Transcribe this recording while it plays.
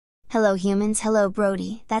Hello humans, hello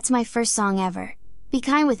Brody, that's my first song ever. Be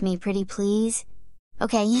kind with me, pretty please.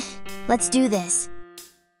 Okay, let's do this.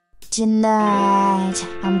 Tonight,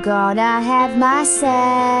 I'm gonna have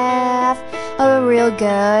myself a real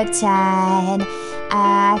good time.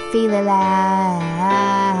 I feel alive,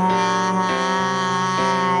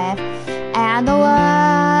 and the world,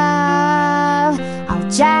 I'll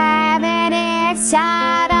jam and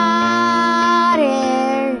excited.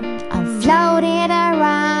 I'm floating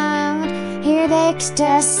around, hear the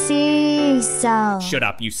ecstasy song. Shut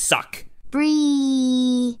up, you suck.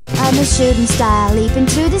 Breathe. I'm a shooting star leaping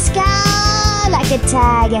through the sky like a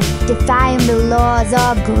tiger, defying the laws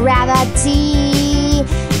of gravity.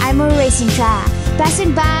 I'm a racing car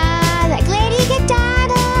passing by like Lady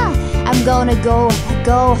Godiva. I'm gonna go,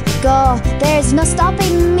 go, go. There's no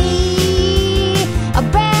stopping me. I'm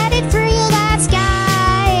ready through that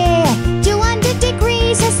sky. 200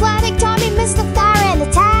 degrees, Islamic timing, miss the fire and the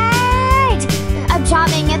tide. I'm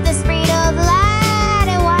chopping at the speed of light.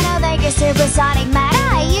 Supersonic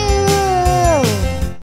matter, you